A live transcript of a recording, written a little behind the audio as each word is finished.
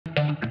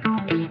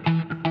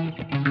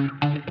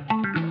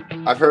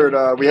I've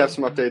heard we have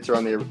some updates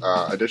around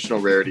the additional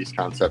rarities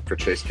concept for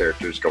chase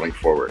characters going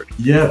forward.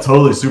 Yeah,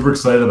 totally. Super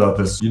excited about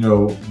this.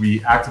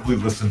 We actively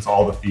listened to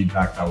all the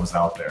feedback that was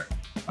out there.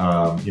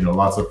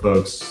 Lots of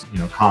folks,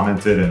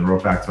 commented and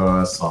wrote back to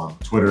us on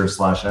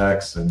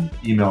Twitter/X and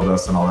emailed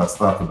us and all that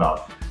stuff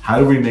about how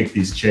do we make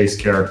these chase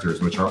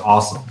characters, which are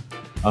awesome,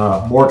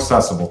 more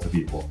accessible to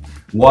people,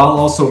 while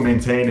also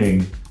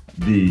maintaining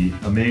the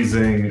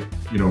amazing,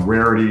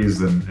 rarities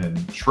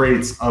and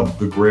traits of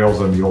the Grails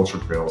and the Ultra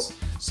Grails.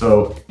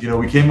 So,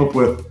 we came up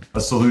with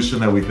a solution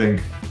that we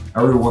think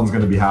everyone's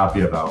going to be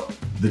happy about.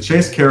 The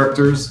chase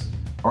characters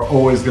are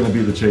always going to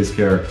be the chase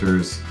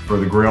characters for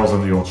the Grails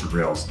and the Ultra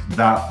Grails.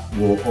 That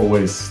will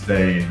always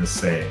stay the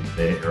same.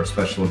 They are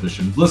special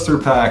edition blister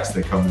packs.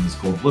 They come in this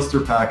gold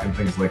blister pack and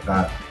things like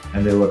that.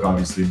 And they look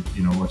obviously,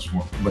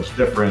 much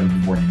different,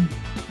 more unique.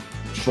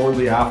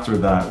 Shortly after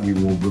that, we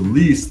will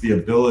release the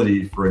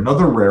ability for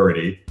another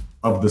rarity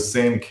of the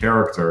same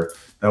character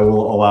that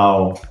will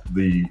allow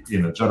the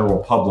general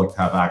public to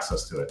have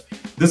access to it.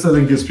 This, I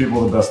think, gives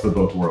people the best of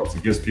both worlds.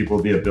 It gives people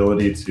the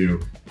ability to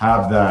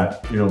have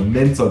that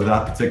mint of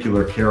that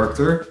particular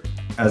character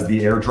as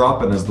the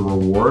airdrop and as the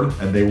reward,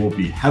 and they will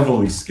be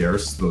heavily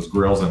scarce, those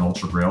Grails and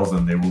Ultra Grails,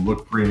 and they will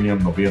look premium.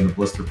 They'll be in the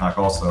blister pack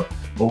also,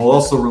 but we'll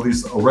also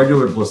release a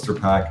regular blister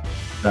pack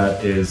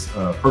that is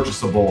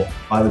purchasable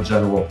by the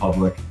general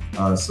public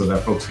so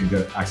that folks can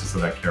get access to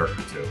that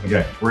character too.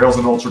 Again, Grails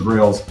and Ultra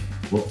Grails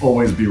will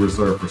always be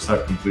reserved for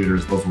set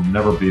completers. Those will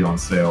never be on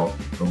sale.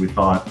 But we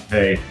thought,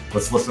 hey,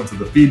 let's listen to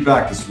the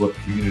feedback. This is what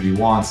the community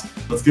wants.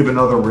 Let's give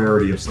another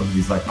rarity of some of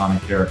these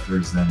iconic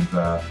characters, and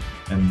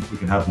we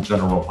can have the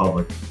general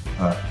public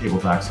able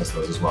to access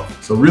those as well.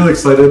 So really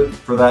excited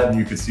for that, and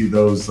you can see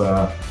those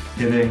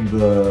hitting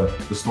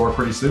the store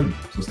pretty soon.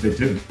 So stay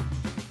tuned.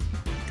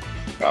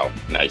 Oh,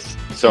 nice.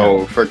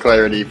 So for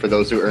clarity, for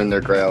those who earn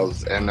their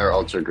Grails and their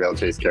Ultra Grail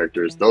chase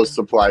characters, those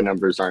supply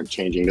numbers aren't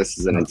changing. This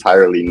is an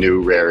entirely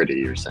new rarity,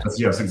 you're saying?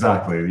 Yes,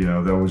 exactly.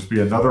 There will just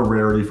be another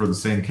rarity for the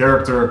same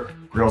character.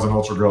 Grails and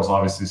Ultra Grails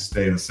obviously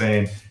stay the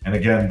same. And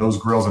again, those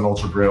Grails and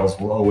Ultra Grails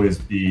will always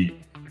be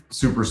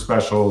super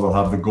special. They'll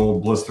have the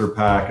gold blister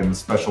pack and the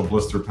special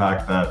blister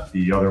pack that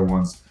the other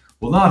ones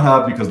will not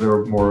have because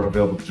they're more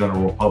available to the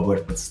general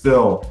public. But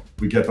still,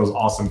 we get those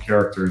awesome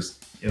characters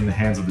in the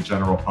hands of the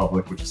general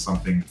public, which is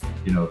something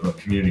the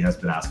community has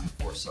been asking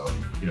for. So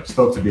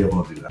stoked to be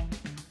able to do that.